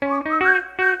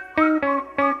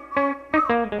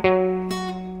This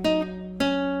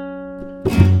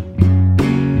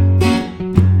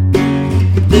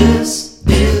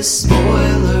is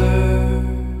Spoiler.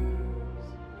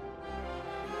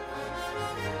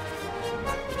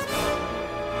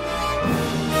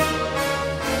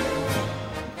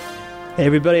 Hey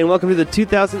everybody, and welcome to the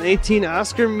 2018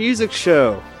 Oscar Music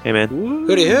Show. Hey man.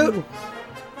 Hooty hoot.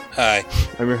 Hi.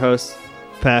 I'm your host,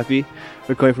 Pappy,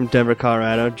 recording from Denver,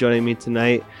 Colorado. Joining me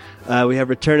tonight, we have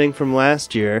returning from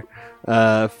last year,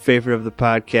 favorite of the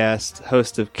podcast,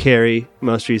 host of Carrie,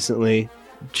 most recently,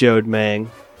 Jode Mang,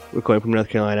 recording from North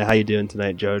Carolina. How you doing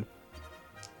tonight, Jode?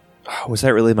 Was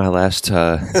that really my last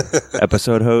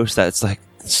episode host? That's like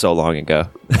so long ago.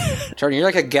 Jordan, you're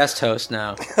like a guest host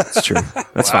now. That's true.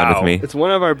 That's fine with me. It's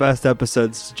one of our best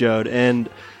episodes, Jode, and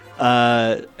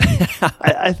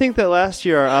I think that last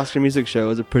year our Oscar Music Show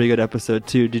was a pretty good episode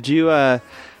too. Did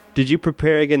you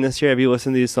prepare again this year? Have you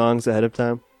listened to these songs ahead of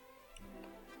time?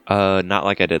 Not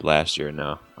like I did last year,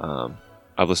 no.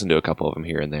 I've listened to a couple of them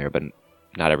here and there, but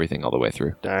not everything all the way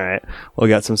through. All right. Well, we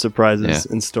got some surprises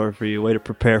in store for you. Way to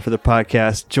prepare for the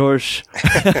podcast. George.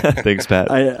 Thanks,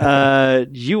 Pat.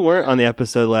 You weren't on the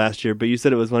episode last year, but you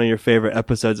said it was one of your favorite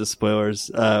episodes of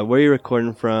Spoilers. Where are you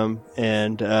recording from?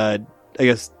 And I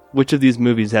guess, which of these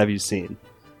movies have you seen?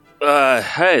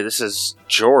 Hey, this is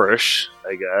Jorish,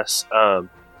 I guess. I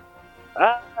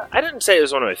didn't say it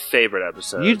was one of my favorite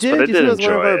episodes. You did? But I You did said it was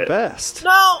one of enjoy our it. best.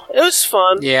 No, it was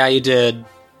fun. Yeah, you did.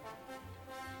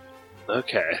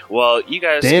 Okay, well, you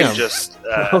guys Damn. can just...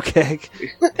 Okay.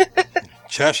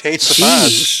 Josh hates the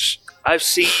pod. I've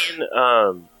seen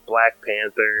Black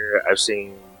Panther. I've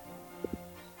seen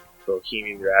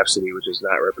Bohemian Rhapsody, which is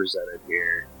not represented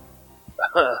here.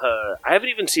 I haven't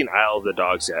even seen Isle of the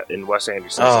Dogs yet, and Wes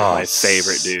Anderson is my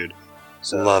favorite dude.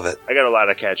 So Love it. I got a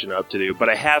lot of catching up to do, but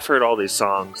I have heard all these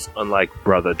songs, unlike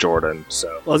Brother Jordan,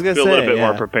 so Well, I was gonna feel say, a little bit yeah.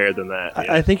 more prepared than that.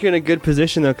 Yeah. I think you're in a good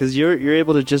position, though, because you're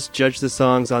able to just judge the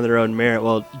songs on their own merit.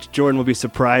 Well, Jordan will be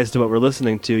surprised to what we're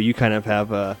listening to. You kind of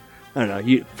have I don't know,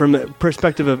 from the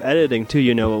perspective of editing, too,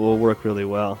 you know it will work really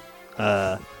well.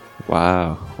 Wow.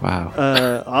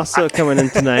 Also coming in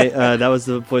tonight, that was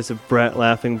the voice of Brett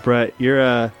laughing. Brett, you're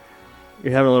having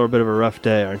a little bit of a rough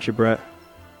day, aren't you, Brett?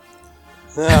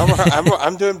 No,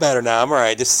 I'm doing better now. I'm all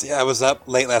right. I was up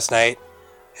late last night,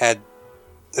 had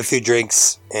a few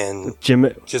drinks, and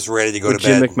just ready to go to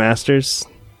Jim bed. McMasters.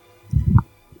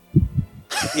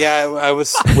 Yeah, I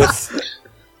was with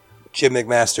Jim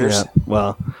McMasters. Yeah.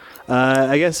 Well,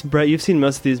 I guess Brett, you've seen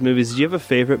most of these movies. Do you have a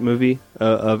favorite movie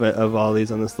of all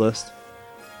these on this list?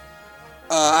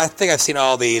 I think I've seen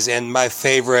all these, and my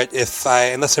favorite,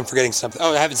 unless I'm forgetting something.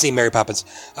 Oh, I haven't seen Mary Poppins.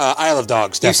 Isle of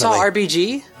Dogs, definitely. You saw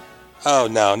RBG? Oh,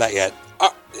 no, not yet.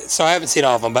 So I haven't seen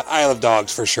all of them, but Isle of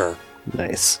Dogs for sure.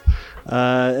 Nice.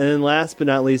 And then last but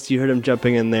not least, you heard him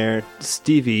jumping in there.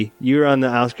 Stevie, you were on the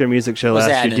Oscar Music Show What's last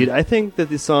year, happening? dude. I think that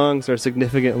the songs are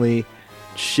significantly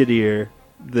shittier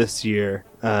this year.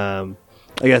 I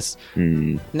guess.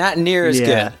 Not near as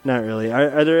good. Not really.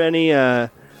 Are there any?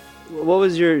 What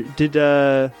was your? Did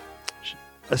A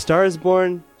Star Is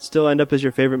Born still end up as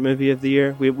your favorite movie of the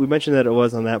year? We mentioned that it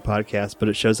was on that podcast, but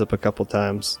it shows up a couple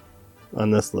times on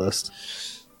this list.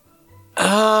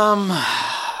 That's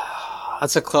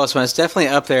a close one. It's definitely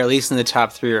up there, at least in the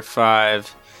top 3 or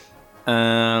 5.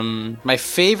 My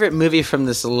favorite movie from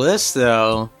this list,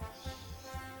 though,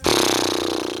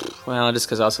 well, just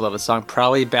because I also love the song,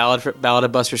 probably Ballad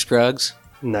of Buster Scruggs.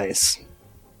 Nice.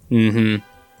 Mm-hmm.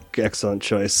 Excellent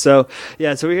choice. So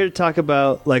we're here to talk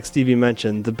about, like Stevie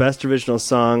mentioned, the best original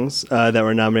songs that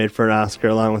were nominated for an Oscar,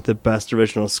 along with the best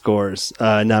original scores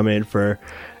nominated for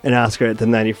an Oscar at the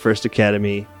 91st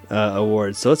Academy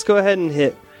Awards. So let's go ahead and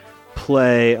hit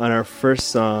play on our first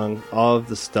song, All of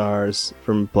the Stars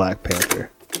from Black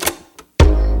Panther.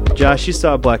 Josh, you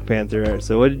saw Black Panther,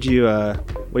 so what do you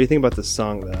think about this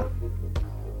song, though?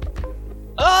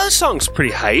 This song's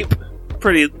pretty hype.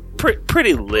 Pretty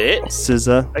lit,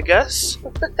 SZA. I guess.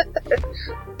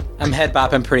 I'm head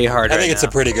bopping pretty hard I right think it's now.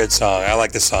 a pretty good song. I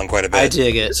like this song quite a bit. I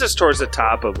dig it. This is towards the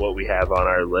top of what we have on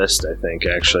our list, I think,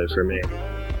 actually, for me.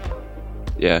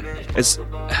 Yeah. This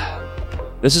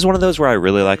is one of those where I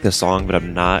really like the song, but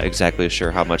I'm not exactly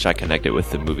sure how much I connect it with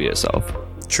the movie itself.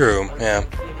 True, yeah.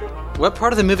 What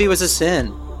part of the movie was this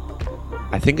in?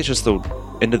 I think it's just the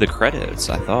end of the credits,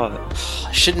 I thought.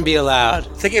 Shouldn't be allowed.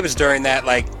 I think it was during that,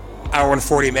 hour and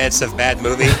 40 minutes of bad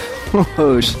movie.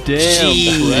 Oh, damn.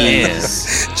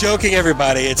 Jeez. Joking,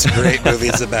 everybody. It's a great movie.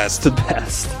 It's the best. The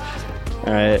best.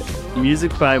 All right.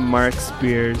 Music by Mark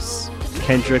Spears,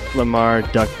 Kendrick Lamar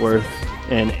Duckworth,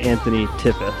 and Anthony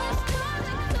Tippett.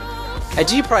 I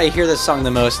do probably hear this song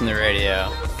the most on the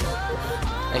radio.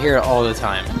 I hear it all the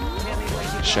time.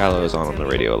 Shallow is on the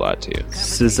radio a lot too.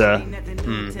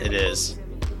 SZA. It is.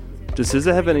 Does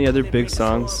SZA have any other big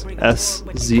songs?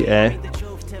 SZA.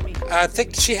 I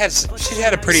think she had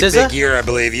a pretty SZA? big year, I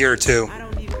believe, year or two.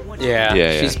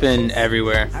 Yeah, she's been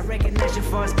everywhere.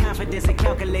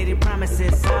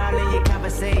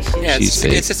 Yeah, She's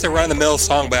big. it's just a run of the mill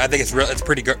song, but I think it's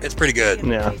pretty good. It's pretty good.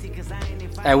 Yeah.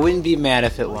 I wouldn't be mad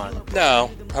if it won. No,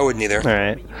 I wouldn't either. All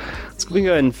right. We can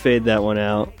go ahead and fade that one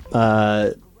out.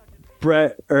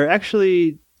 Brett, or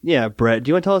actually, yeah, Brett, do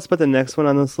you want to tell us about the next one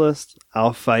on this list?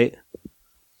 I'll Fight.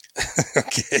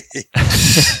 Okay.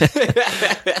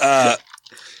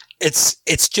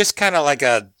 It's just kind of like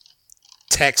a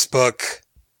textbook,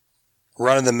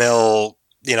 run of the mill,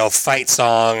 fight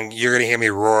song. You're gonna hear me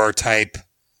roar type.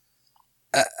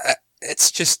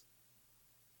 It's just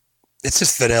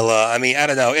vanilla. I mean, I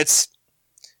don't know. It's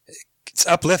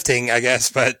uplifting, I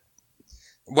guess, but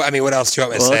what else do you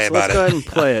want me to say about let's go it? ahead and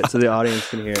play it so the audience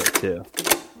can hear it too.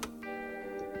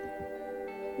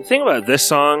 The thing about this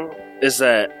song is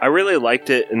that I really liked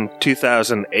it in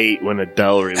 2008 when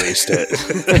Adele released it.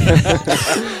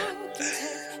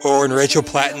 Or when Rachel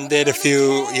Platten did a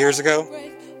few years ago.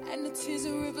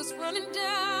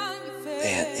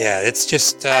 Man, yeah, it's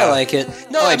just. I like it.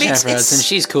 No, I like I mean, Jennifer Hudson.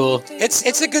 She's cool.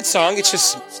 It's a good song. It's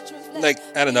just like,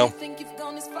 I don't know.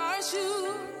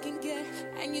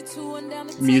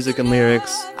 Music and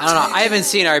lyrics. I don't know. I haven't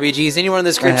seen RBGs. Anyone in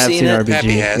this I group have seen it? RBG.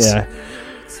 Pappy has. Yeah.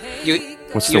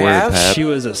 What's You the word, have? Pat? She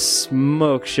was a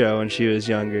smoke show when she was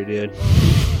younger, dude.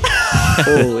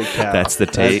 Holy cow. That's the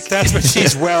take. That's what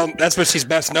she's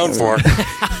best known for.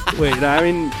 Wait, no, I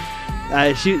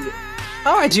mean, she.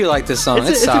 Oh, I do like this song. It's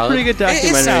It's a solid. pretty good documentary.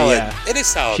 It's solid. Yeah. It is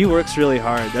solid. She works really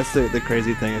hard. That's the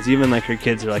crazy thing is even like her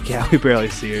kids are like, yeah, we barely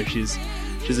see her. She's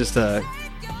just a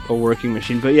working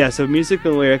machine. But yeah, so music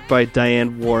and lyric by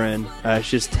Diane Warren.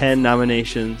 She has 10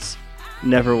 nominations,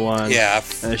 never won. Yeah.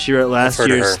 She wrote last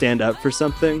heard of year's her. "Stand Up for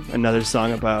Something," another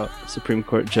song about Supreme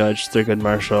Court Judge Thurgood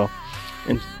Marshall.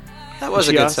 And That was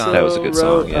a she good also song. That was a good song,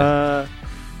 wrote, yeah.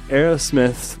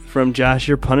 Aerosmith from Josh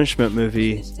Your Punishment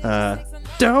movie.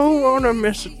 Don't wanna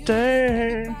miss a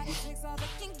thing.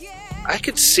 I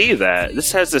could see that.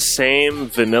 This has the same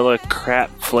vanilla crap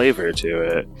flavor to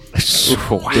it.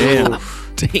 Wow.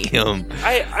 Damn.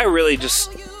 I really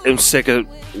just am sick of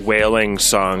wailing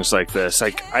songs like this.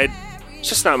 It's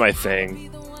just not my thing.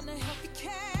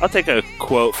 I'll take a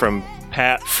quote from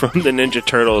Pat from the Ninja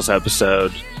Turtles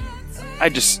episode. I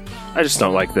just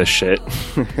don't like this shit.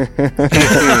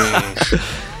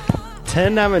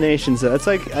 10 nominations. That's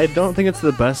like, I don't think it's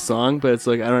the best song, but it's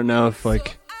like, I don't know if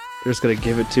like they're just gonna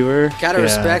give it to her. Gotta Yeah.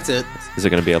 respect it. Is it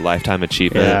going to be a Lifetime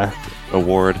Achievement Yeah.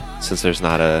 award since there's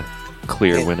not a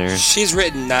clear winner? She's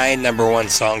written 9 number 1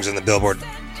 songs in the Billboard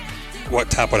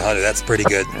Top 100. That's pretty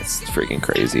good. That's freaking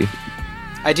crazy.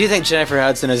 I do think Jennifer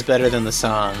Hudson is better than the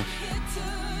song.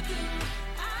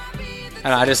 I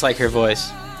don't know, I just like her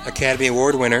voice. Academy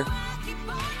Award winner.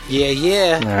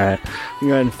 Yeah. All right, go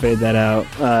ahead and fade that out.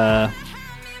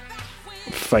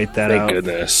 Fight that Thank out.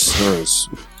 goodness.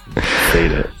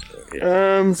 Fade it.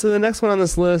 So the next one on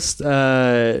this list,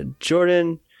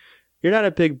 Jordan, you're not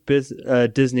a big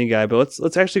Disney guy, but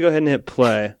let's actually go ahead and hit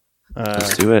play.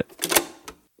 Let's do it.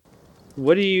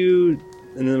 What do you?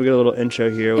 And then we get a little intro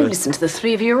here You with listen to the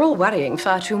three of you. You're all worrying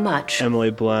far too much.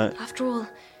 Emily Blunt. After all,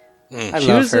 I She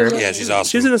love was her. in- Yeah, she's She was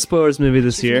awesome. in a spoilers movie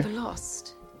this she's year. never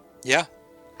lost. Yeah.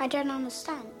 I don't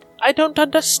understand. I don't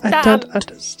understand. I don't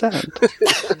understand.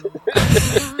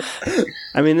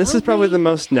 I mean, this is probably the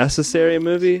most necessary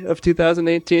movie of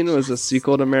 2018. Was a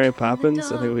sequel to Mary Poppins.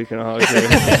 I think we can all agree.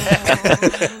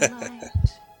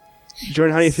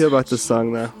 Jordan, how do you feel about this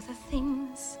song, though? For the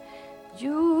things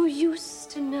you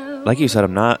used to know. Like you said,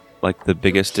 I'm not like the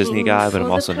biggest Disney guy, but I'm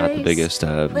also not the biggest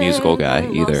musical guy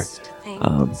either.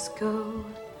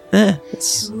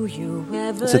 It's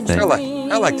a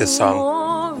thing. I like this song.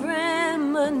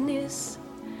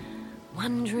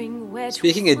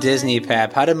 Speaking of Disney,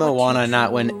 Pap, how did Moana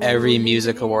not win every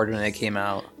music award when it came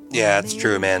out? Yeah, it's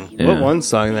true, man. Yeah. What one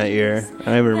song that year? I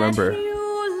don't even remember. I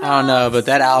don't know, but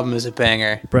that album is a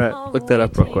banger. Brett, look that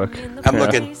up real quick. I'm Yeah.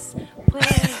 looking.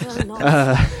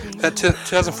 That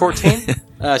 2014?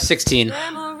 16.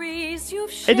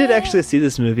 I did actually see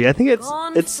this movie. I think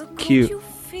it's cute.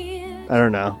 I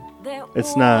don't know.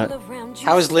 It's not.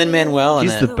 How is Lin-Manuel in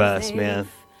He's it? the best, man.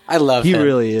 I love He him.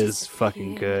 really is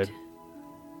fucking good.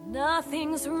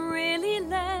 Nothing's really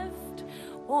left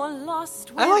or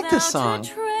lost. I like this song.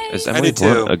 Is I Emily do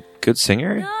too. Blunt a good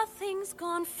singer? Nothing's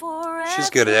gone forever. She's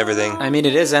good at everything. I mean,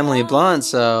 it is Emily Blunt,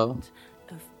 so...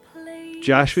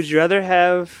 Josh, would you rather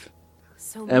have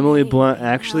Emily Blunt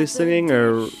actually singing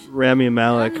or Rami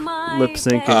Malek lip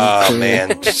syncing? Oh, man.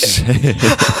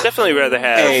 Definitely rather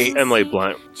have Hey. Emily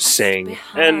Blunt sing.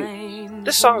 And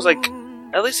this song's like,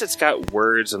 at least it's got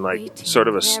words and like sort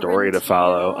of a story to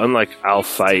follow. Unlike I'll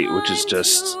Fight, which is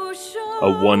just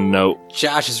a one note.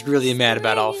 Josh is really mad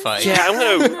about I'll Fight. Yeah,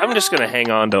 I'm just gonna hang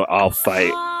on to I'll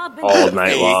Fight all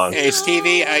night long. Hey,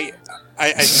 Stevie, I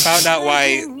found out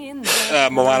why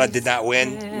Moana did not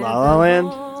win. La La Land?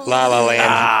 La La Land.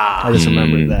 I just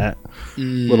remembered that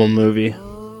little movie.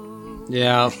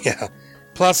 Yeah. Yeah.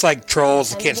 Plus, like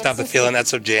Trolls, Can't Stop the Feeling.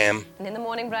 That's a jam. And in the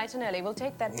morning, bright and early, we'll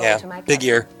take that boy Yeah, to my big cousin.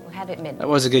 year. We'll have it midnight. That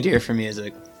was a good year for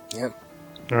music. Yep.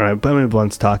 All right, but Emily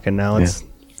Blunt's talking now. Let's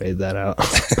fade that out.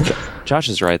 Josh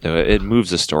is right though. It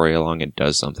moves the story along. It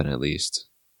does something at least.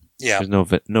 Yeah. There's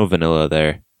no vanilla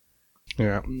there.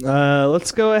 Yeah.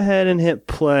 Let's go ahead and hit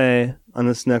play on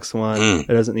this next one. It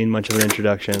doesn't need much of an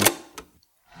introduction.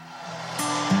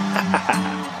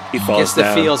 He falls Gets the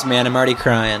down. feels, man. I'm already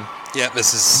crying. Yeah,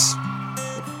 this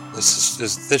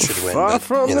should win. Far but,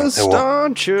 from you know, the it won't.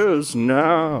 staunches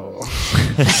now.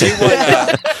 She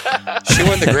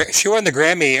won the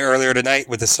Grammy earlier tonight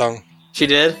with this song. She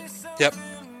did? Yep.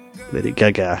 Lady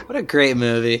Gaga. What a great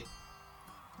movie.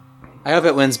 I hope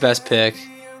it wins Best Pick.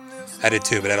 I did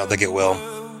too, but I don't think it will.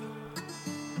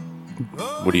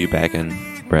 What are you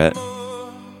backing, Brett?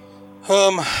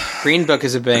 Green Book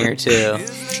is a banger, too.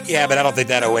 Yeah, but I don't think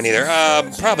that'll win either.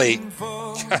 Probably.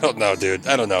 I don't know, dude.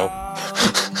 I don't know.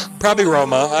 Probably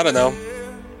Roma. I don't know.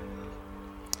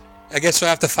 I guess we'll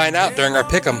have to find out during our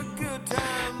pick'em.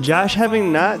 Josh,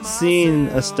 having not seen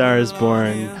A Star Is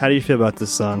Born, how do you feel about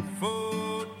this song?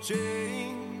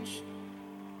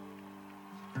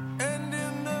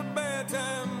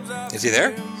 Is he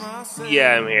there?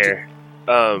 Yeah, I'm here.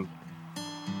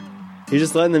 You're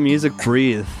just letting the music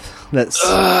breathe. That's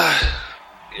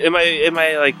Am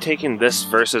I like taking this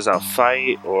versus I'll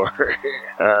Fight or?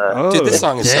 Dude, this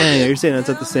song is so dang, good. you're saying it's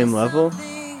at the same level?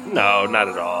 No, not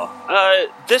at all.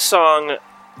 This song,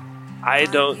 I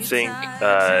don't think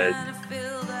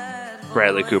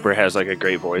Bradley Cooper has like a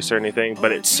great voice or anything,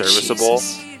 but it's serviceable.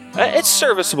 It's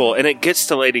serviceable, and it gets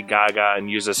to Lady Gaga and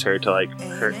uses her to like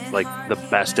the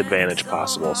best advantage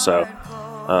possible. So,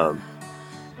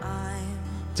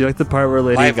 Do you like the part where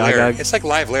Lady Live Gaga? lyrics. It's like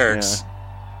live lyrics. Yeah.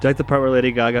 Do you like the part where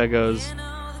Lady Gaga goes?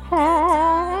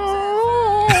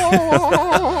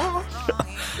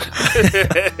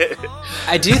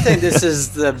 I do think this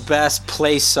is the best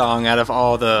play song out of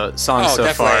all the songs so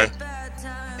far.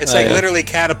 It's like literally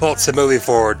catapults the movie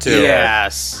forward, too.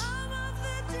 Yes.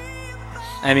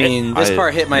 I mean, this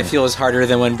part hit my feels harder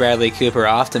than when Bradley Cooper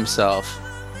offed himself.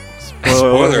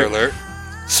 Spoiler alert.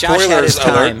 Josh had his Spoilers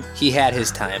alert. time. He had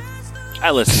his time. I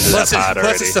listened to Plus, that pod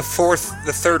already. it's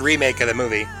the third remake of the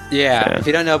movie. Yeah, if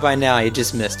you don't know by now, you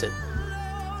just missed it.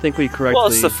 I think we correctly. Well,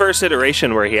 it's the first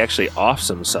iteration where he actually offs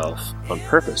himself on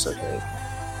purpose, I think.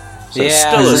 So it's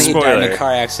Yeah, still a I think he died in spoiler. a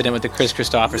car accident with the Chris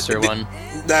Christopherson one.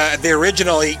 The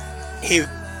original, he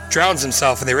drowns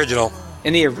himself in the original.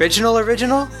 In the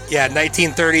original? Yeah,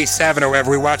 1937 or whatever.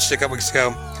 We watched it a couple weeks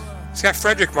ago. It's got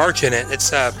Frederick March in it.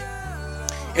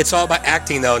 It's all about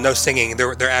acting though, no singing.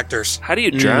 They're actors. How do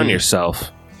you drown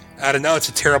yourself? I don't know. It's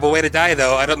a terrible way to die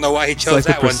though. I don't know why he It's chose like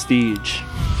the that one. Prestige.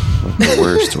 The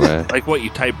worst way. Like what?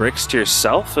 You tie bricks to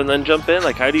yourself and then jump in?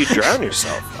 Like how do you drown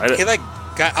yourself? He like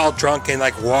got all drunk and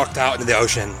like walked out into the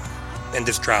ocean and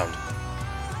just drowned.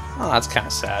 Oh, that's kind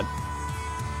of sad.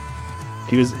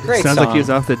 He was. Great Sounds like he was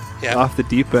song. off the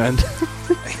deep end.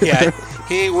 Yeah,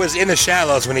 he was in the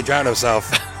shallows when he drowned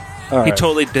himself. He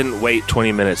totally didn't wait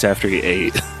 20 minutes after he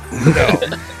ate. No,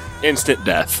 Instant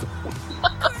death.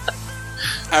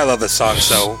 I love this song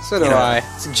so. So do I.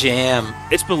 It's a jam.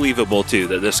 It's believable too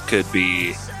that this could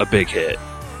be a big hit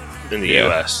in the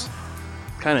U.S.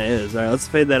 Kind of is. All right, let's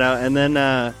fade that out. And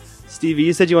then, Stevie,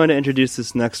 you said you wanted to introduce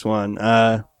this next one.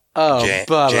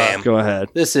 Bubba. Jam. Go ahead.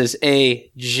 This is a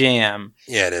jam.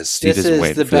 Yeah, it is. Steve This is is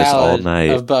waiting the for this all Ballad night.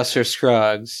 of Buster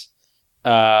Scruggs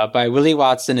by Willie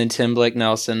Watson and Tim Blake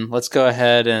Nelson. Let's go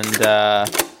ahead and I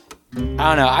don't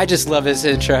know. I just love his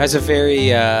intro. It has a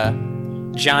very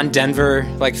John Denver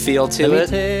like feel to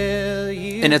it,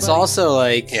 and it's also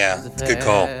like Yeah, good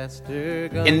call.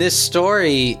 in this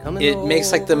story, it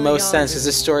makes like the most sense because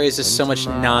this story is just so much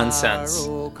nonsense.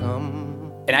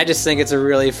 And I just think it's a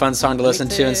really fun song to listen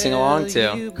to and sing along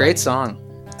to. Great song.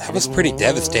 I was pretty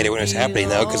devastated when it was happening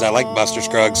though, because I like Buster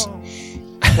Scruggs.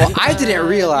 Well, I didn't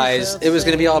realize it was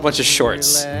going to be all a bunch of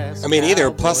shorts. I mean, either.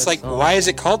 Plus, like, why is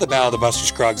it called the Ballad of Buster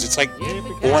Scruggs? It's like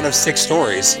one of 6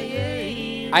 stories.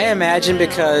 I imagine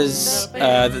because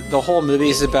the whole movie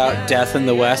is about death in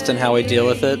the West and how we deal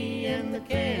with it.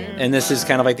 and this is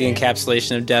kind of like the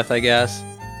encapsulation of death, I guess.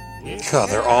 God,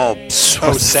 they're all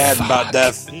so sad about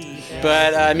death.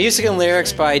 But music and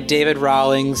lyrics by David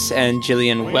Rawlings and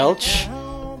Gillian Welch.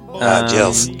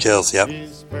 Jills, yep.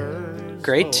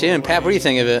 Great tune. Pat, what do you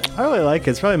think of it? I really like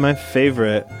it. It's probably my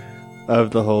favorite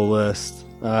of the whole list.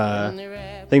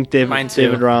 I think Mine too.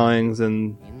 David Rawlings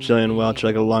and Gillian Welch are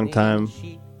like a long-time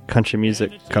country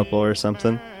music couple or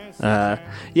something. Yeah,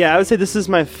 I would say this is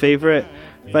my favorite.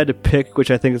 If I had to pick which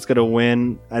I think is going to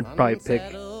win, I'd probably pick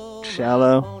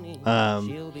Shallow.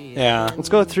 Yeah. Let's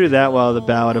go through that while the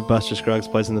Ballad of Buster Scruggs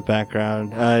plays in the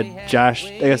background. Josh,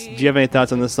 I guess, do you have any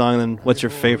thoughts on this song? Then what's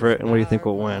your favorite and what do you think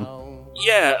will win?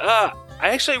 Yeah, I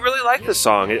actually really like this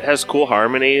song. It has cool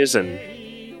harmonies and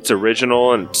it's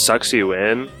original and sucks you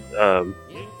in.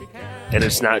 And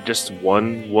it's not just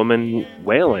one woman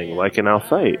wailing like in I'll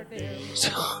Fight. So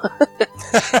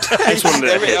I just wanted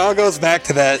to It all goes back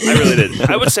to that. I really did.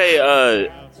 I would say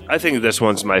I think this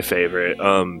one's my favorite.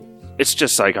 It's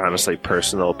just like honestly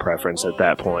personal preference at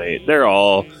that point. They're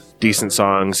all decent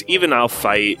songs. Even I'll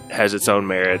Fight has its own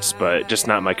merits, but just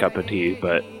not my cup of tea.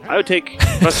 But I would take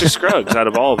Buster Scruggs out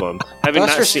of all of them.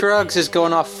 Buster Scruggs is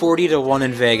going off 40-1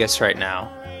 in Vegas right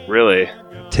now. Really?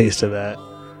 Taste of that.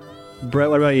 Brett,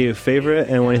 what about you? Favorite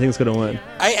and what do you think is going to win?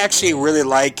 I actually really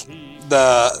like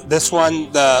this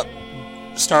one, the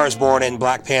Stars Born and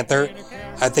Black Panther.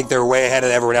 I think they're way ahead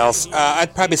of everyone else.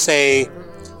 I'd probably say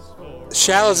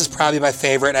Shallows is probably my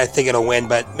favorite. I think it'll win,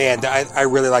 but man, I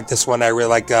really like this one. I really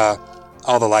like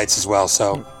All the Lights as well,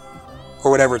 so or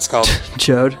whatever it's called.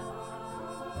 Jode?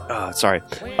 Sorry.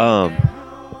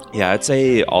 Yeah, I'd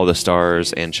say All the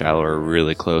Stars and Shallow are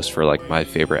really close for like my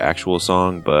favorite actual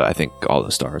song, but I think All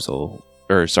the Stars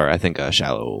I think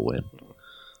Shallow will win.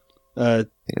 I think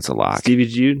it's a lock. Stevie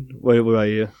Jude, what about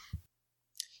you?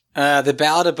 The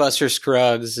Ballad of Buster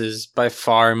Scruggs is by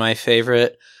far my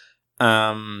favorite.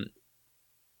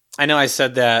 I know I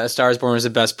said that A Star Is Born was the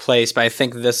best place, but I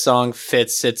think this song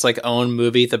fits its like own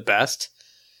movie the best.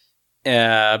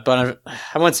 But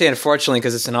I won't say unfortunately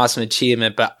because it's an awesome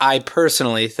achievement, but I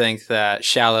personally think that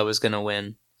Shallow is going to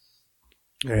win.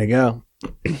 There you go.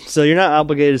 So you're not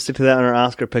obligated to stick to that on our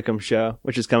Oscar Pick'em show,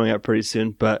 which is coming up pretty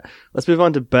soon, but let's move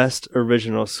on to Best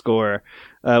Original Score,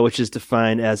 which is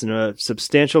defined as a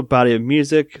substantial body of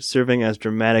music serving as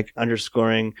dramatic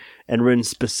underscoring and written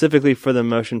specifically for the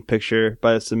motion picture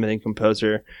by the submitting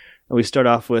composer. And we start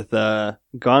off with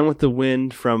Gone with the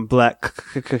Wind from Black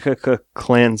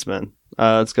Klansman.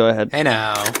 Let's go ahead. Hey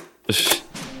now.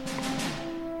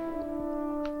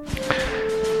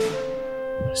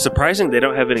 Surprising they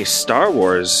don't have any Star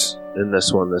Wars in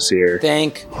this one this year.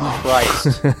 Thank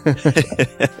Christ.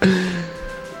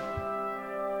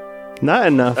 Not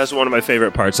enough. That's one of my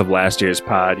favorite parts of last year's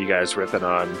pod, you guys ripping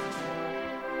on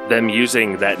them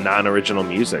using that non-original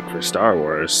music for Star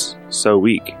Wars. So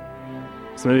weak.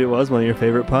 So maybe it was one of your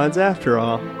favorite pods after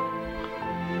all.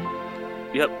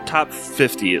 Yep, top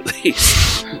 50 at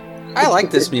least. I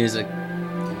like this music.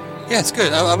 Yeah, it's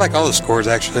good. I like all the scores,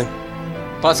 actually.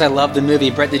 Plus, I love the movie.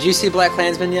 Brett, did you see Black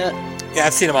Klansman yet? Yeah,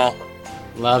 I've seen them all.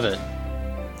 Love it.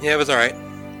 Yeah, it was all right.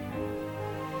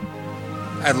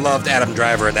 I loved Adam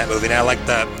Driver in that movie, and I liked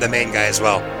the main guy as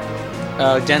well.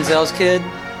 Oh, Denzel's kid?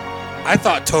 I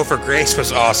thought Topher Grace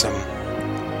was awesome.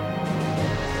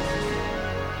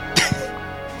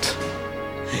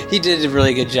 He did a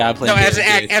really good job playing. No, as an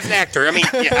actor. I mean,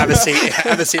 yeah, obviously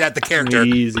not the character.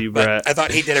 Easy, Brett. But I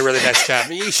thought he did a really nice job.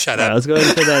 You shut All right, up. let's go ahead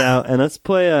and play that out, and let's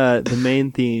play the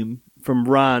main theme from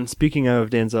Ron. Speaking of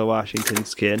Denzel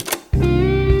Washington's kid.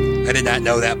 I did not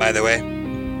know that, by the way.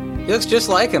 He looks just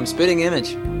like him. Spitting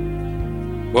image.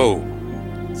 Whoa.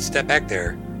 Step back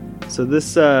there. So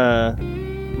this,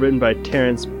 written by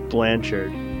Terrence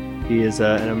Blanchard. He is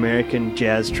an American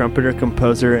jazz trumpeter,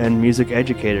 composer, and music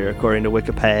educator, according to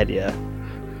Wikipedia.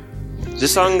 Does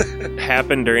this song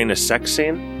happen during a sex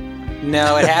scene?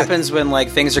 No, it happens when like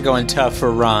things are going tough for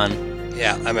Ron.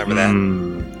 Yeah, I remember that.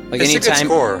 Like It's a good anytime,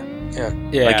 score. Yeah.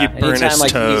 yeah, Like you burn anytime his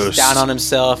like toast. he's down on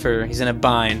himself or he's in a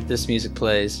bind, this music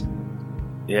plays.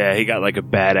 Yeah, he got like a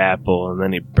bad apple and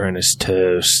then he burned his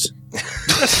toast.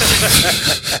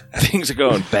 Things are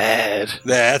going bad.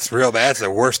 That's real bad. That's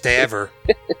the worst day ever.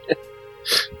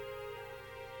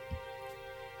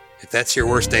 If that's your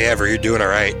worst day ever, you're doing all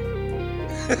right.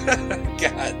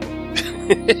 God.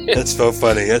 That's so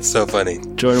funny. That's so funny.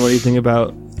 Jordan, what do you think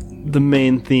about the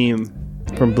main theme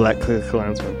from Black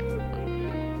Klansman?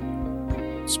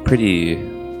 It's pretty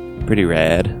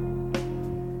rad.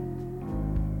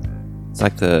 It's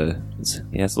like it's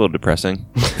a little depressing.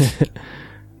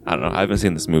 I don't know. I haven't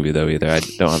seen this movie though either. I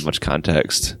don't have much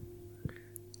context.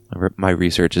 My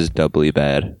research is doubly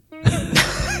bad.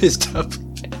 his dub.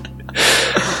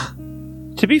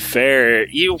 To be fair,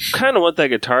 you kind of want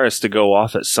that guitarist to go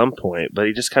off at some point, but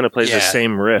he just kind of plays the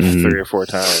same riff 3 or 4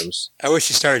 times. I wish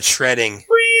he started shredding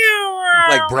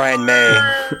like Brian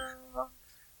May.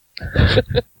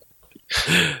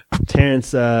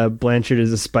 Terrence Blanchard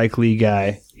is a Spike Lee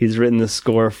guy. He's written the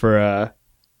score for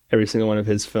every single one of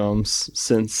his films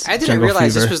since I didn't Jungle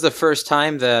realize Fever. this was the first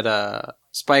time that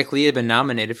Spike Lee had been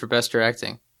nominated for Best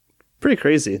Directing. Pretty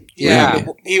crazy. Yeah,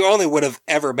 he only would have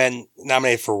ever been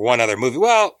nominated for one other movie.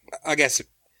 Well, I guess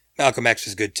Malcolm X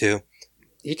was good too.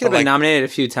 He could have been nominated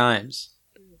a few times.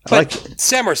 But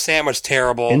Sam was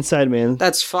terrible. Inside Man.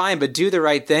 That's fine, but Do the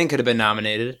Right Thing could have been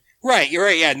nominated. Right, you're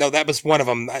right. Yeah, no, that was one of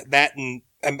them. That and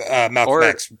Malcolm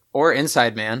X. Or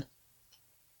Inside Man.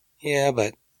 Yeah,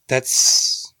 but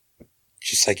that's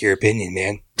just like your opinion,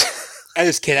 man. I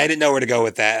just kidding. I didn't know where to go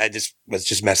with that. I just was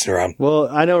just messing around. Well,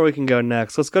 I know where we can go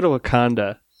next. Let's go to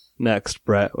Wakanda next,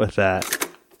 Brett, with that.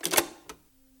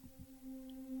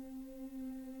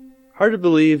 Hard to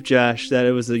believe, Josh, that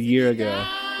it was a year ago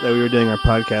that we were doing our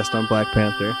podcast on Black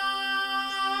Panther.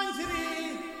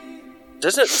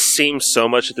 Doesn't it seem so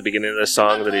much at the beginning of the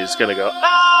song that he's going to go,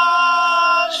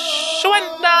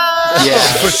 Shwenda! Yeah,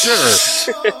 for sure.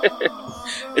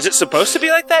 Is it supposed to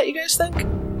be like that, you guys think?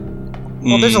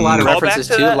 Well, there's a lot of Call references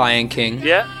back to to that? Lion King.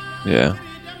 Yeah. Yeah.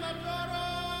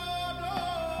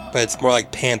 But it's more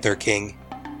like Panther King.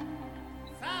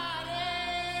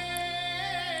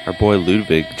 Our boy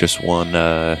Ludwig just won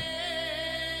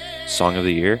Song of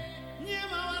the Year.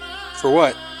 For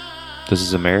what? This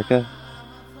is America?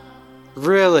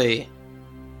 Really?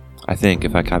 I think,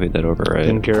 if I copied that over I right.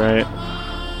 think you're right.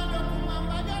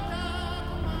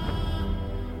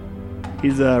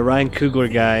 He's a Ryan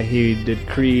Coogler guy. He did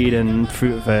Creed and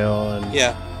Fruitvale and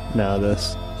now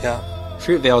this. Yeah.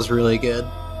 Fruitvale's really good.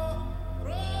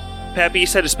 Pappy, you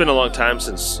said it's been a long time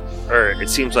since, or it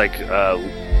seems like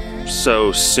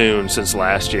so soon since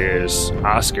last year's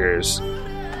Oscars.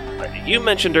 You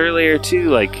mentioned earlier, too,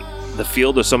 like, the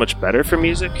field was so much better for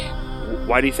music.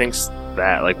 Why do you think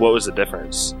that? Like, what was the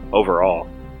difference overall?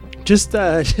 Just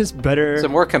better. It's a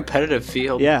more competitive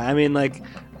field. Yeah, I mean, like,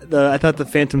 I thought the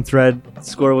Phantom Thread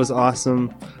score was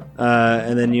awesome.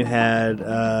 And then you had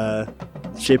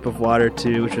Shape of Water,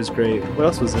 too, which was great. What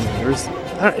else was in there?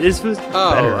 It was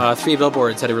better. 3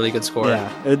 Billboards had a really good score.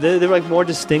 Yeah, they were like more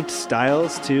distinct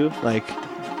styles, too. Like,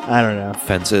 I don't know.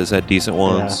 Fences had decent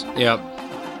ones. Yep.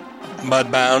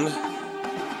 Mudbound.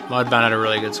 Mudbound had a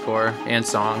really good score and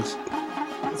songs.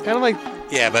 It's kind of like...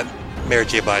 Yeah, but Mary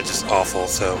J. Blige is awful,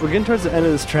 so... We're getting towards the end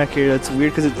of this track here. That's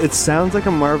weird because it sounds like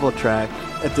a Marvel track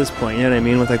at this point. You know what I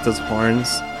mean? With like those horns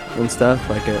and stuff.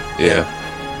 Like it. Yeah.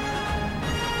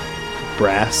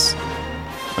 Brass.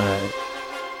 Alright.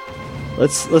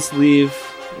 Let's leave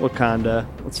Wakanda.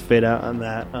 Let's fade out on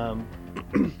that.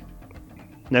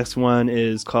 Next one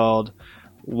is called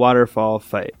Waterfall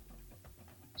Fight.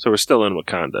 So we're still in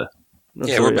Wakanda.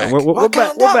 Yeah, we're back. We're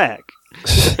back. We're back.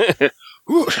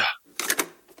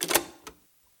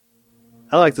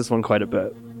 I like this one quite a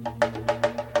bit.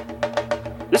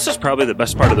 This is probably the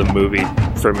best part of the movie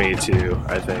for me, too,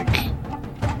 I think.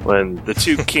 When the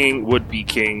two would-be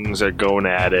kings are going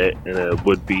at it in a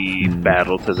would-be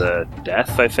battle to the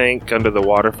death, I think, under the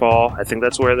waterfall. I think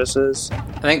that's where this is.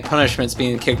 I think Punishment's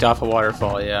being kicked off a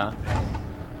waterfall, yeah.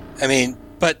 I mean,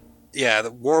 but, yeah,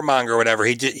 the warmonger or whatever,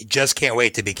 he just can't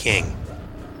wait to be king.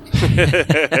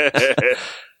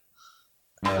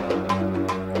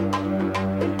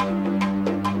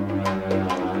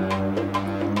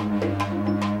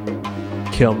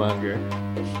 Killmonger.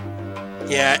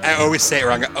 Yeah, I always say it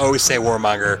wrong. I always say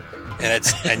warmonger,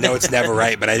 and I know it's never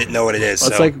right, but I didn't know what it is.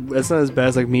 It's so. like it's not as bad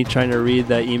as like me trying to read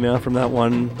that email from that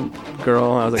one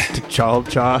girl. I was like cha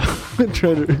trying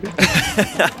to.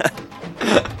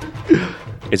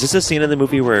 Is this a scene in the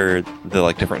movie where the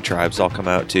like different tribes all come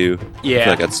out too? Yeah. I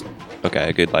feel like that's okay.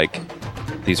 A good like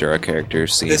these are our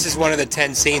characters. Scene. This is one of the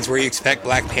 10 scenes where you expect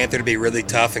Black Panther to be really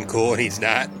tough and cool, and he's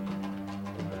not.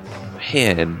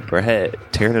 Man, Brett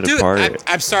tearing it Dude, apart.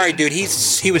 I'm sorry, dude.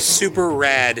 He was super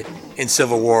rad in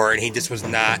Civil War, and he just was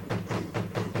not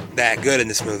that good in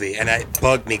this movie. And it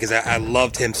bugged me because I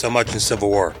loved him so much in Civil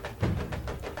War.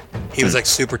 He was like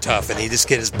super tough, and he just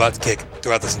get his butt kicked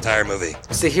throughout this entire movie.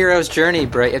 It's the hero's journey,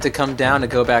 Brett. You have to come down to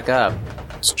go back up.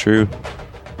 It's true.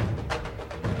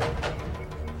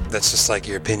 That's just like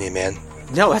your opinion, man.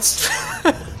 No, that's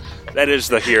That is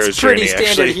the hero's it's pretty journey,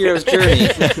 standard actually. hero's journey.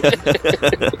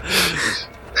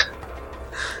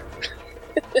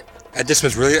 I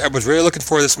was really looking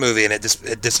for this movie, and it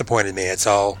disappointed me. That's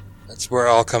where it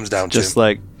all comes down to. Just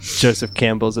like Joseph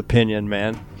Campbell's opinion,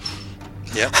 man.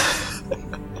 Yep.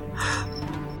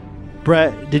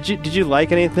 Brett, did you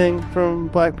like anything from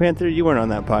Black Panther? You weren't on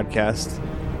that podcast.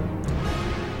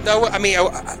 No, I mean,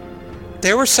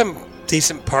 there were some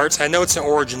decent parts. I know it's an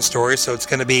origin story, so it's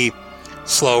going to be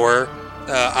slower.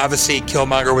 Obviously,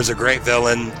 Killmonger was a great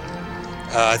villain.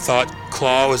 I thought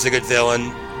Claw was a good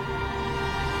villain.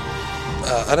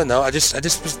 I don't know. I just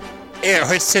was. Yeah,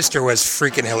 his sister was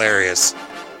freaking hilarious.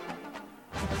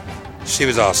 She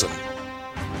was awesome.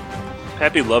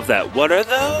 Happy loved that. What are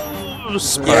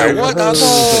those? Yeah, what are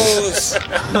those?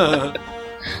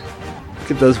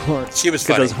 Get those horns. She was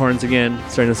Get funny. those horns again.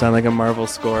 Starting to sound like a Marvel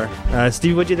score.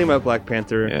 Steve, what do you think about Black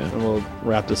Panther? Yeah. And we'll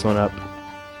wrap this one up.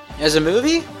 As a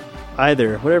movie?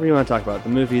 Either, whatever you want to talk about. The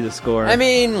movie, the score. I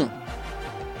mean,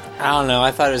 I don't know.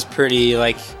 I thought it was pretty,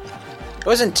 like, it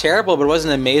wasn't terrible, but it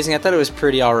wasn't amazing. I thought it was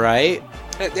pretty alright.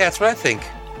 Yeah, that's what I think.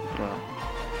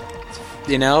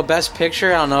 You know, Best Picture,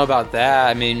 I don't know about that.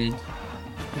 I mean,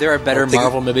 there are better think-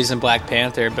 Marvel movies than Black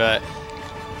Panther, but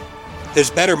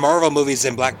There's better Marvel movies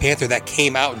than Black Panther that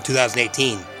came out in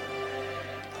 2018.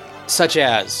 such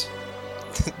as...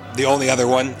 The only other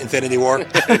one, Infinity War.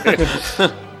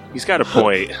 He's got a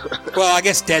point. Well, I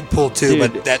guess Deadpool too,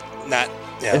 Dude. but that not.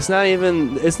 Yeah. It's not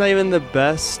even the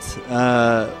best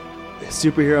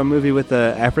superhero movie with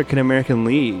an African American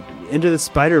lead. Into the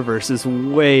Spider-Verse is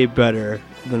way better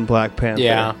than Black Panther.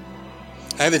 Yeah.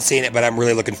 I haven't seen it, but I'm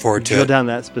really looking forward to Drill it. down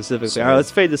that specifically. All right,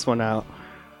 let's fade this one out.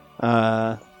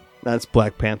 That's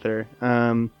Black Panther.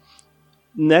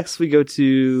 Next, we go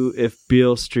to If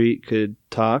Beale Street Could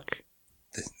Talk.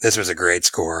 This was a great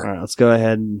score. All right, let's go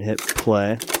ahead and hit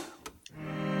play.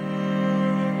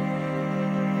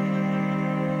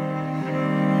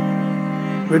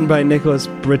 Written by Nicholas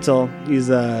Brittle. He's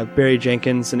Barry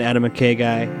Jenkins, an Adam McKay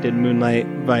guy. Did Moonlight,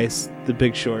 Vice, The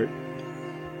Big Short.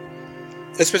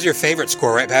 This was your favorite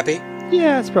score, right, Pappy?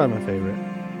 Yeah, it's probably my favorite.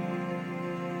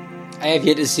 I have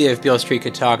yet to see If Beale Street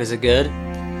Could Talk. Is it good?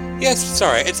 Yes, it's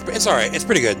all right. It's all right. It's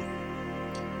pretty good.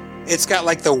 It's got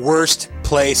like the worst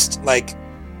placed, like,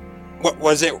 what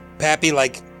was it, Pappy?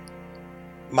 Like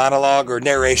monologue or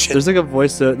narration. There's like a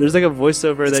voiceover. There's like a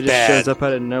voiceover It's that just bad. shows up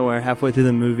out of nowhere halfway through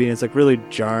the movie, and it's like really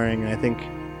jarring. And I think,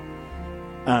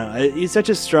 I don't know. He's such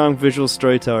a strong visual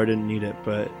storyteller. Didn't need it,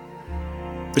 but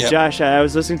Yep. Josh, I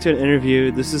was listening to an interview.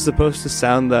 This is supposed to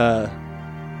sound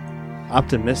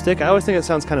optimistic. I always think it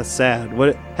sounds kind of sad.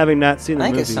 What, having not seen the I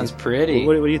think movie, it sounds pretty.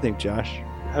 What do you think, Josh?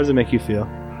 How does it make you feel?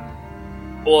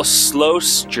 Well, slow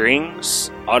strings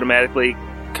automatically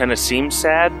kind of seem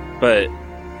sad, but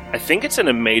I think it's in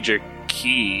a major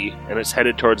key and it's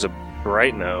headed towards a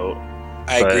bright note.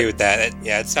 I but- agree with that.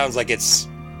 It sounds like it's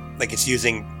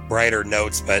using brighter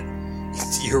notes, but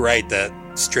you're right. The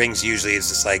strings usually is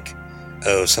just like,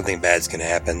 oh, something bad's gonna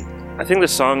happen. I think the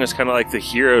song is kind of like the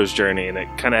hero's journey, and it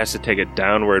kind of has to take a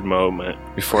downward moment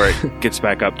before it gets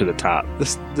back up to the top.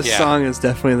 This Yeah. song is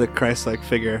definitely the Christ-like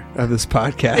figure of this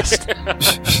podcast.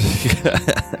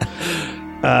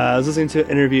 I was listening to an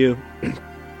interview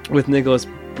with Nicholas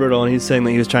Brittle, and he's saying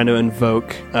that he was trying to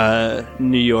invoke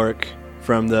New York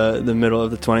from the middle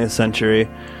of the 20th century.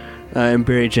 And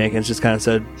Barry Jenkins just kind of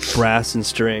said brass and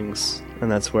strings, and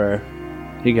that's where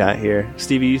he got here.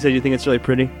 Stevie, you said you think it's really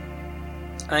pretty?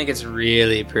 I think it's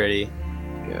really pretty.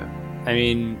 Yeah. I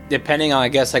mean, depending on, I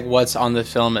guess, like what's on the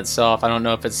film itself, I don't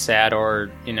know if it's sad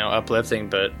or, uplifting,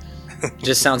 but it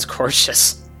just sounds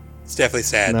gorgeous. It's definitely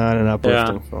sad. Not an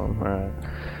uplifting film. All right.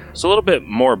 It's a little bit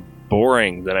more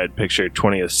boring than I'd pictured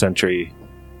 20th century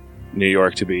New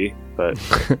York to be, but,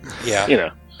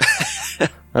 Yeah.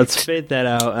 Let's fade that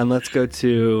out, and let's go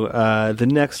to the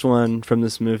next one from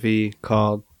this movie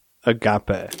called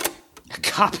Agape.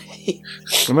 Copy.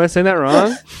 Am I saying that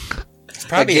wrong? It's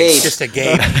probably Agape. just a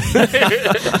game.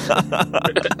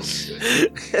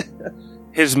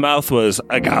 his mouth was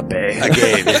agape. A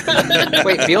game.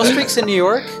 Wait, Beale Street's in New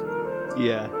York?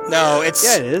 Yeah. No, it's.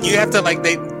 Yeah, it is. You have to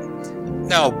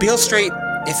No, Beale Street.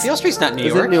 Beale Street's not New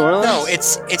Is York. it New Orleans? No,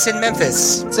 it's in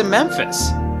Memphis. It's in Memphis.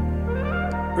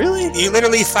 Really? You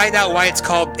literally find out why it's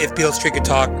called If Beale Street Could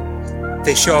Talk.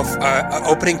 They show an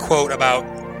opening quote about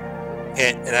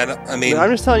it, and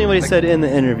I'm just telling you what he said in the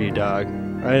interview, dog.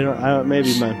 I don't.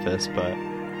 Maybe Memphis, but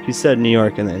he said New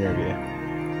York in the interview.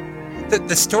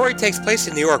 the story takes place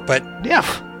in New York, but Yeah.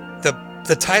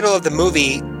 the title of the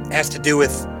movie has to do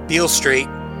with Beale Street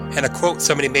and a quote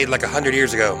somebody made like 100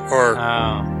 years ago. Or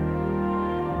Oh.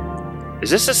 Is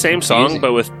this the same song, Confusing.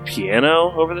 but with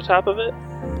piano over the top of it?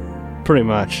 Pretty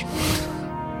much.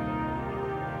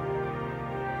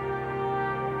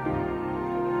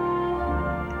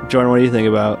 Jordan, what do you think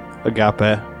about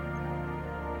Agape?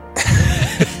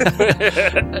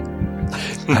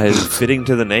 Fitting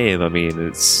to the name. I mean,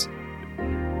 it's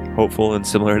hopeful and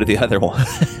similar to the other one.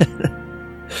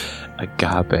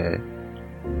 Agape.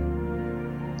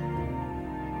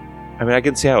 I mean, I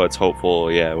can see how it's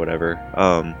hopeful. Yeah, whatever.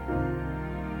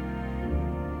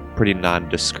 Pretty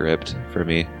nondescript for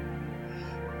me.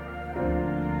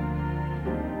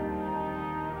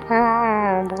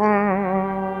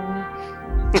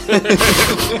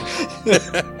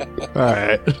 All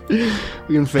right.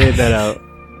 We can fade that out.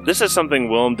 This is something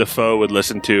Willem Dafoe would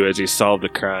listen to as he solved a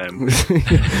crime.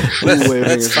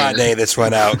 Let's Friday this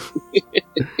one out.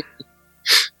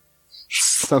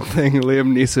 Something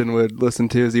Liam Neeson would listen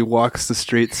to as he walks the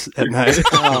streets at night.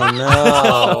 Oh no!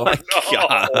 Oh my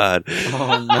god!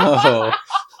 Oh no!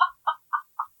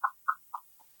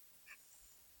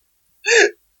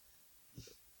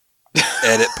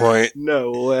 Edit point.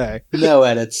 No way. No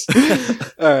edits.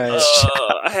 All right.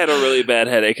 I had a really bad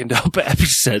headache until Pappy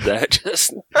said that.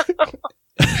 Just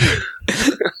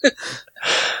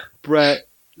Brett,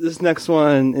 this next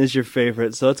one is your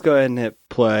favorite, so let's go ahead and hit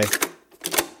play.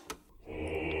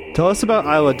 Tell us about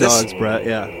Isle of Dogs, Brett.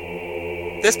 Yeah.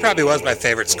 This probably was my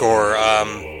favorite score.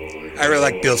 I really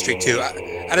like Beale Street too.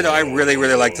 I don't know. I really,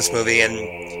 really like this movie, and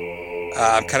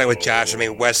I'm kind of with Josh. I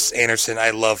mean, Wes Anderson. I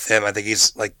love him. I think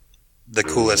he's like the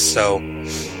coolest. So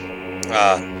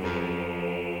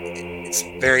it's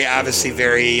very obviously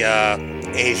very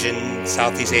Asian,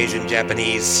 Southeast Asian,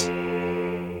 Japanese,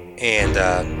 and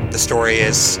the story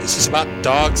is it's just about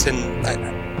dogs and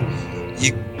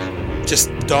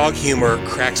just dog humor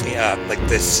cracks me up. Like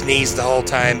the sneeze the whole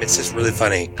time. It's just really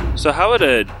funny. so, how would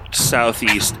a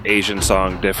Southeast Asian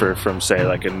song differ from, say,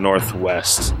 like a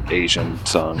Northwest Asian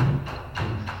song?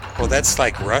 Well, that's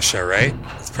like Russia, right?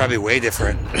 It's probably way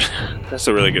different. That's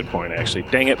a really good point, actually.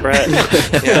 Dang it, Brett.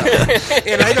 Yeah.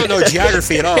 And I don't know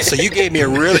geography at all, so you gave me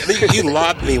you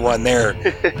lobbed me one there.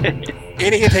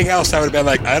 Anything else, I would have been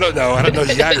like, I don't know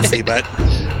geography, but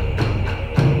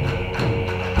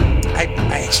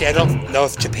I don't know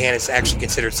if Japan is actually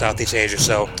considered Southeast Asia,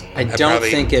 so I don't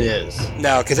think it is.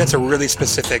 No, because that's a really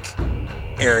specific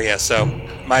area, so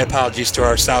my apologies to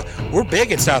our South. We're big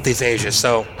in Southeast Asia,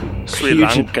 so Sri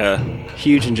Huge. Lanka.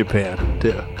 Huge in Japan,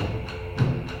 too.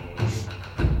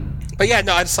 but yeah,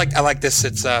 no, I like this.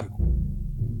 It's I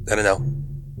don't know,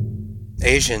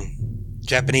 Asian,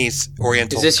 Japanese,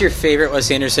 Oriental. Is this your favorite Wes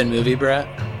Anderson movie, Brett?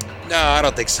 No, I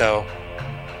don't think so.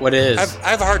 What is? I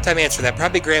have a hard time answering that.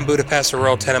 Probably Grand Budapest or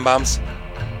Royal Tenenbaums.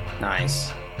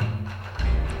 Nice.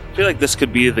 I feel like this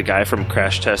could be the guy from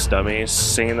Crash Test Dummies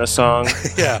singing this song.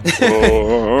 Yeah.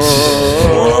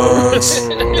 Once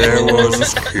there was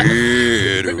this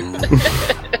kid.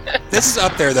 This is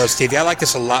up there, though, Stevie. I like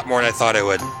this a lot more than I thought I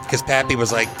would. Because Pappy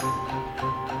was like,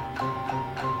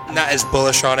 not as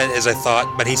bullish on it as I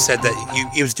thought, but he said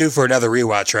that he was due for another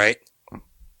rewatch, right?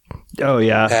 Oh,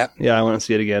 yeah. Pat? Yeah, I want to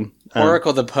see it again.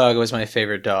 Oracle the Pug was my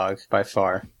favorite dog by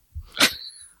far.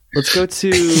 Let's go to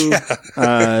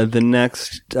the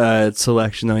next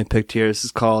selection that we picked here. This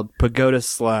is called Pagoda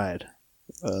Slide.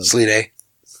 Sleet A.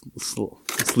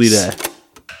 Sleet A.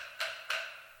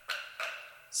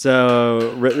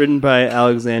 So, written by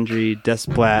Alexandre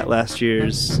Desplat, last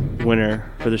year's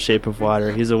winner for The Shape of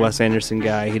Water. He's a Wes Anderson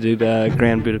guy. He did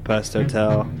Grand Budapest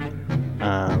Hotel.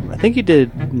 I think he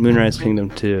did Moonrise Kingdom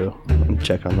too. I'll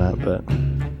check on that, but...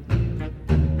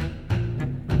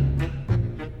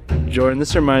 Jordan,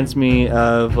 this reminds me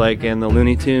of like in the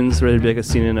Looney Tunes where there'd be like a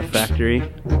scene in a factory,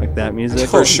 like that music.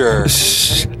 For sure.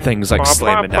 Things like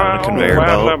slamming down a conveyor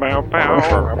belt.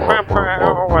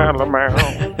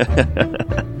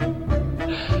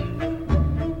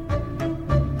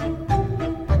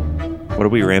 What are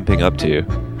we ramping up to?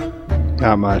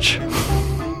 Not much.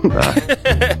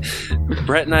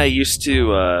 Brett and I used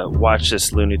to watch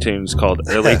this Looney Tunes called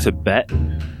Early to Bet.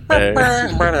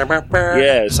 Yeah,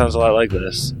 it sounds a lot like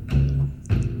this.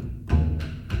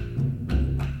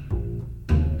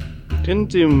 Didn't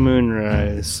do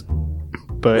Moonrise,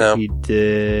 but No. he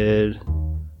did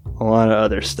a lot of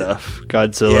other stuff.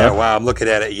 Godzilla, Yeah, wow, I'm looking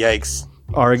at it. Yikes.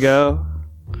 Argo,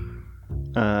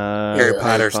 Harry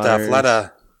Potter stuff. A lot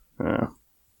of...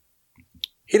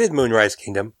 He did Moonrise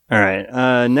Kingdom. All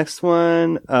right. Next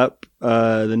one up.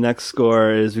 The next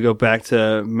score is we go back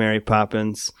to Mary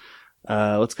Poppins.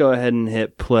 Let's go ahead and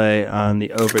hit play on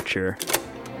the overture.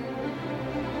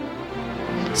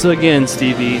 So again,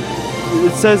 Stevie,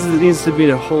 it says it needs to be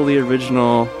a wholly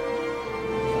original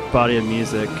body of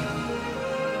music.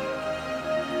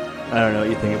 I don't know what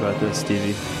you think about this,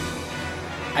 Stevie.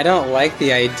 I don't like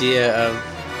the idea of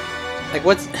like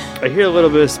what's. I hear a little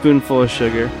bit of Spoonful of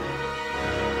Sugar.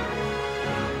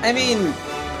 I mean,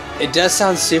 it does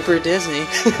sound super Disney.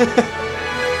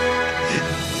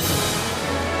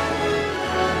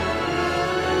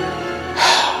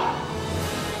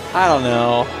 I don't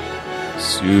know.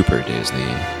 Super Disney.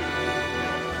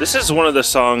 This is one of the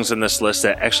songs in this list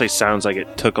that actually sounds like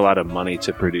it took a lot of money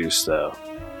to produce, though.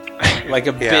 Like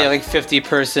a big, like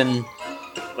 50-person.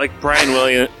 Like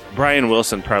Brian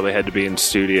Wilson probably had to be in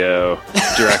studio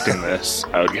directing this,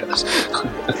 I would guess.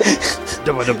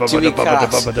 Jimmy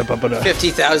Cox,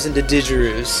 50,000 to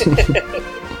didgeroos.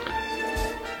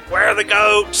 Where are the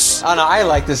goats? I don't know. I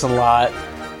like this a lot.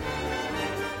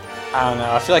 I don't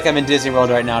know. I feel like I'm in Disney World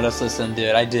right now just listening to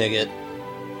it. I dig it.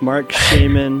 Mark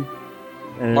Shaman.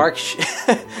 And Mark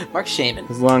Shaman.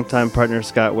 his longtime partner,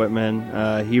 Scott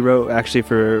Whitman. He wrote, actually,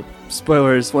 for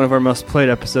spoilers, one of our most played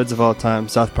episodes of all time,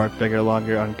 South Park Bigger,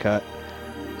 Longer, Uncut.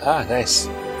 Ah, nice.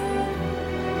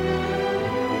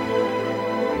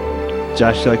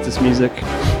 Josh, you like this music?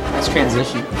 Nice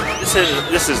transition.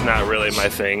 This is not really my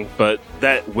thing, but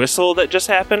that whistle that just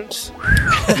happened,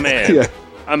 man, Yeah.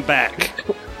 I'm back.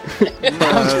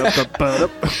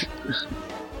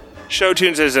 Show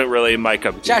tunes isn't really my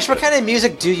cup of tea. Josh, what kind of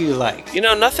music do you like? You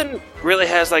know, nothing really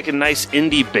has like a nice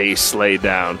indie bass laid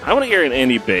down. I want to hear an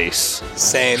indie bass.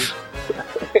 Same.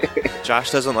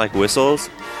 Josh doesn't like whistles.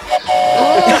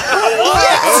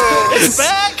 It's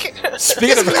back!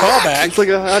 Speaking of a callback, It's like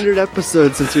 100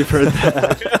 episodes since we've heard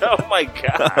that. Oh my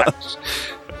gosh.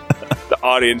 The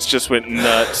audience just went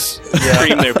nuts.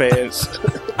 Creamed their pants.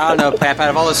 I don't know, Pap. Out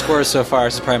of all the scores so far,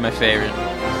 it's probably my favorite.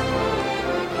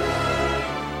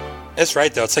 that's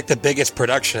right though. It's like the biggest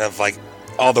production of like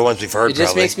all the ones we've heard. It just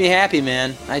probably. makes me happy,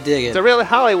 man. I dig It's it. a real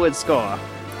Hollywood score.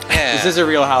 Yeah. This is a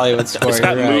real Hollywood score. It's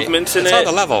got you're right. movements in It's it. on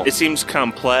the level. It seems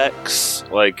complex.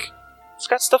 Like, it's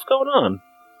got stuff going on.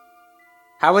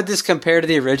 How would this compare to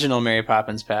the original Mary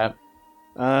Poppins, Pap?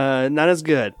 Not as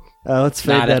good. Let's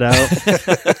fade Not that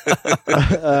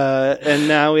out. And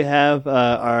now we have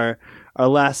our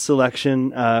last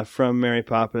selection from Mary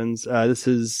Poppins. This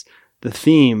is the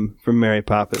theme from Mary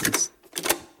Poppins.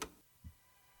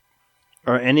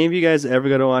 Are any of you guys ever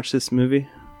going to watch this movie?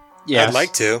 Yes. I'd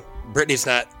like to. Brittany's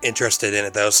not interested in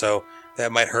it though, so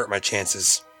that might hurt my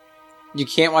chances. You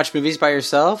can't watch movies by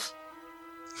yourself?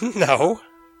 No.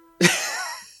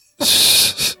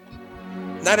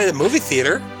 Not in a movie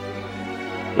theater.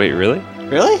 Wait, really?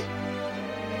 Really?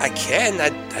 I can.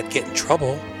 I'd get in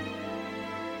trouble.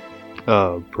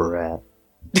 Oh, Brett.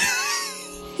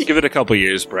 Give it a couple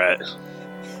years, Brett.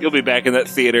 You'll be back in that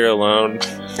theater alone.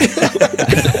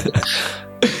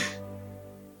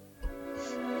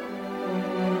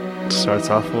 Starts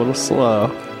off a little slow.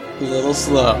 A little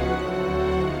slow.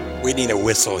 We need a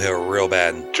whistle here real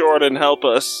bad. Jordan, help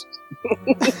us.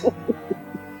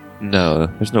 No,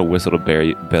 there's no whistle to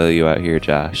bail you out here,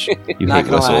 Josh. You Not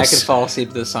hate gonna lie, I could whistles. fall asleep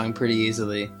to this song pretty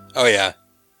easily. Oh yeah.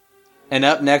 And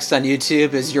up next on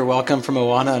YouTube is You're Welcome from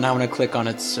Moana, and I want to click on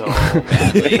it so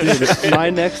badly. My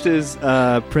next is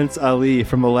Prince Ali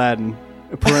from Aladdin.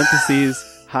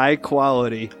 Parentheses, high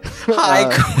quality. Hi.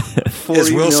 40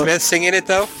 Is Will mil- Smith singing it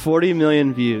though? 40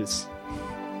 million views.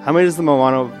 How many does the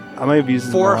Moana? How many views?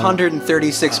 Is the Moana?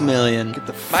 436 million. Get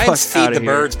the fuck Mine's out Feed of the here.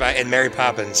 Birds by and Mary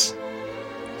Poppins.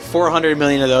 400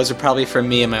 million of those are probably from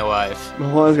me and my wife.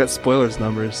 Moana's got spoilers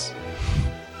numbers.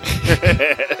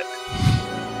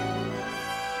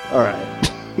 All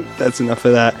right, that's enough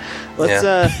of that. Let's.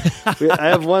 I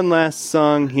have one last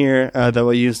song here that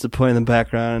we'll use to play in the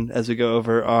background as we go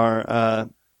over our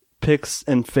picks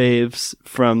and faves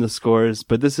from the scores.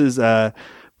 But this is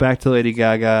back to Lady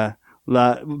Gaga.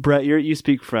 Brett, you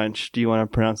speak French. Do you want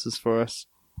to pronounce this for us?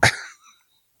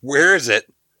 Where is it?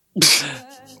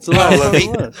 It's a lot of Levy,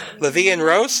 fun. Levy and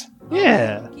Rose?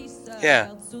 Yeah.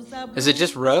 Yeah. Is it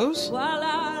just Rose?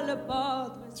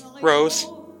 Rose.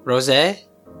 Rosé?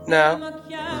 No.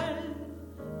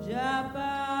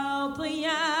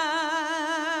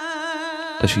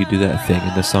 Does she do that thing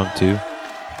in the song too?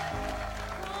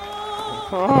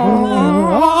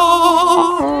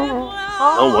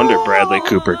 No wonder Bradley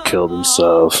Cooper killed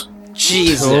himself.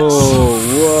 Jesus. Oh,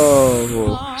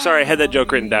 whoa. Sorry, I had that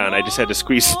joke written down. I just had to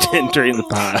squeeze it in during the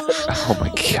pod. Oh my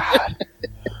god.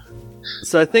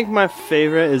 So I think my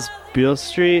favorite is Beale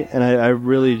Street, and I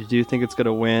really do think it's going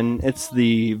to win. It's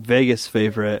the Vegas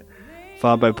favorite,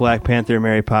 followed by Black Panther,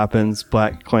 Mary Poppins,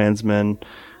 Black Klansman,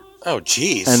 Oh,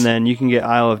 jeez. and then you can get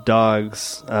Isle of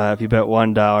Dogs. If you bet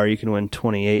 $1, you can win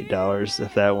 $28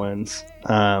 if that wins.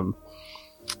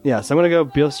 Yeah, so I'm going to go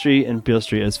Beale Street and Beale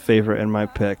Street as favorite in my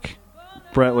pick.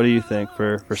 Brett, what do you think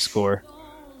for score?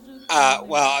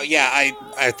 Well, yeah,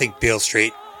 I think Beale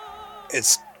Street.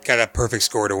 It's got a perfect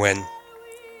score to win.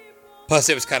 Plus,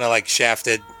 it was kind of like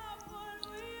shafted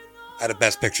out of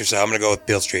Best Picture, so I'm going to go with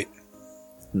Beale Street.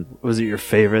 Was it your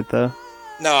favorite, though?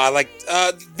 No, I like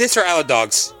this or Isle of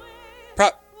Dogs.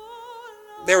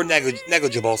 they were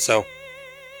negligible. So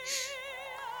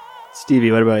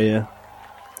Stevie, what about you?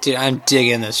 Dude, I'm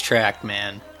digging this track,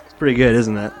 man. It's pretty good,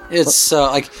 isn't it? It's so,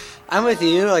 like, I'm with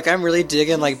you. Like, I'm really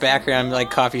digging, like, background,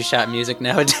 like, coffee shop music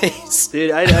nowadays.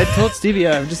 Dude, I told Stevie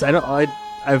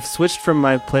I've switched from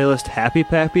my playlist Happy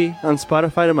Pappy on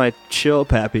Spotify to my Chill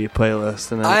Pappy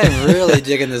playlist, and I'm really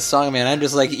digging this song, man. I'm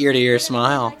just like ear to ear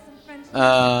smile.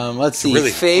 Let's see.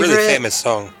 really famous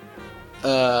song.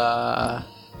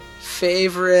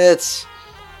 Favorite.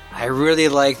 I really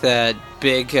like that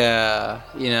big,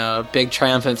 big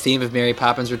triumphant theme of Mary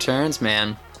Poppins Returns,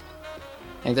 man.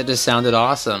 I think that just sounded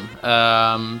awesome.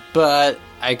 But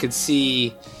I could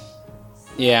see,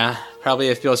 probably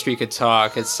if Beale Street could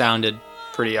talk, it sounded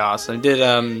pretty awesome. Did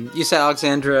you said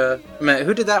Alexandra?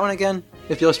 Who did that one again?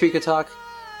 If Beale Street could talk.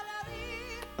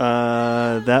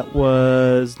 That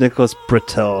was Nicholas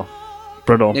Britell.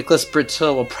 Nicholas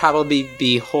Britell will probably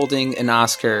be holding an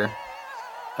Oscar,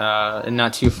 and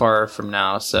not too far from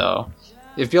now. So,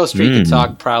 if Beale Street could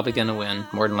talk, probably gonna win,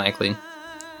 more than likely.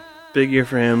 Big year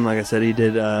for him. Like I said, he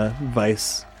did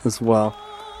Vice as well.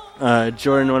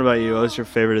 Jordan, what about you? What was your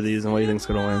favorite of these, and what do you think's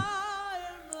gonna win?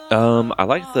 I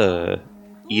like the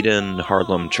Eden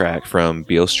Harlem track from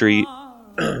Beale Street,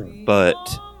 but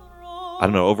I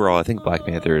don't know. Overall, I think Black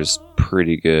Panther is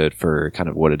pretty good for kind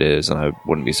of what it is, and I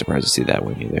wouldn't be surprised to see that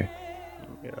win either.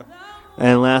 Yeah.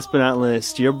 And last but not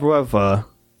least, your brother,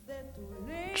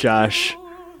 Josh.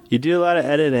 You do a lot of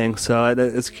editing, so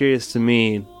it's curious to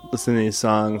me listening to these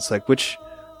songs. Like, which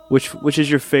is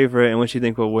your favorite, and which you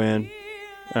think will win?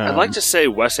 I'd like to say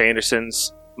Wes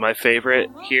Anderson's my favorite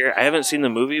here. I haven't seen the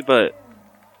movie, but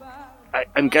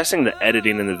I'm guessing the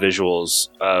editing and the visuals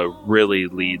really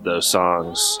lead those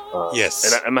songs. Yes.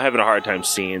 And I'm having a hard time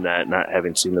seeing that, not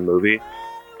having seen the movie.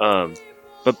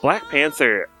 But Black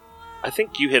Panther, I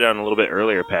think you hit on a little bit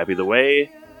earlier, Pappy, the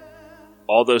way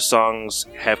all those songs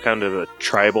have kind of a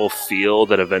tribal feel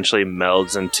that eventually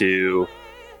melds into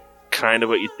kind of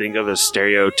what you think of as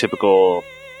stereotypical,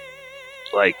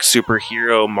 like,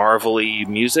 superhero Marvel-y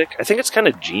music. I think it's kind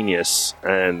of genius,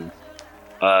 and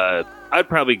I'd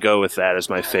probably go with that as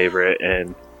my favorite,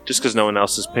 and just because no one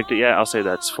else has picked it yet, I'll say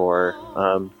that's for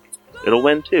it'll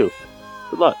win too.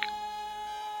 Good luck.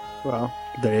 Well,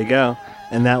 there you go.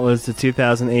 And that was the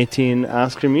 2018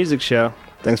 Oscar Music Show.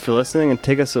 Thanks for listening, and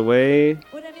take us away,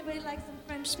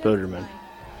 Spoderman.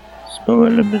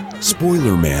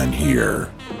 Spoilerman here.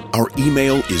 Our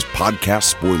email is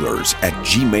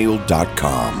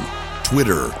podcastspoilers@gmail.com.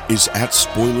 Twitter is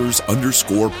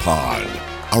 @spoilers_pod.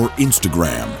 Our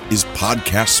Instagram is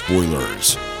Podcast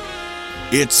Spoilers.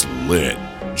 It's lit.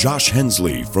 Josh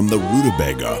Hensley from the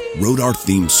Rutabaga wrote our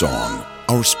theme song.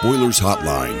 Our spoilers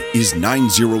hotline is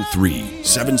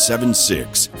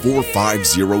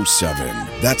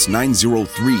 903-776-4507. That's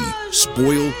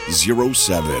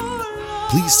 903-SPOIL07.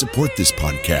 Please support this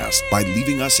podcast by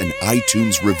leaving us an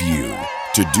iTunes review.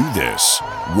 To do this,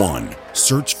 1.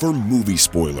 Search for Movie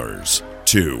Spoilers.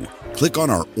 2. Click on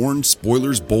our orange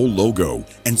Spoilers Bowl logo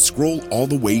and scroll all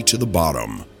the way to the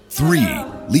bottom. 3.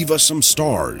 Leave us some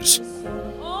stars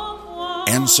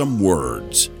and some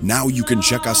words. Now you can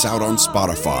check us out on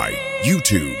Spotify,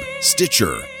 YouTube,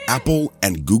 Stitcher, Apple,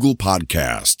 and Google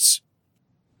Podcasts.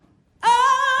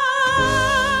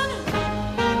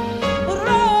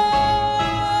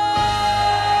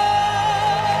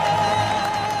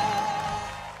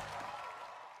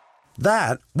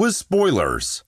 That was Spoilers.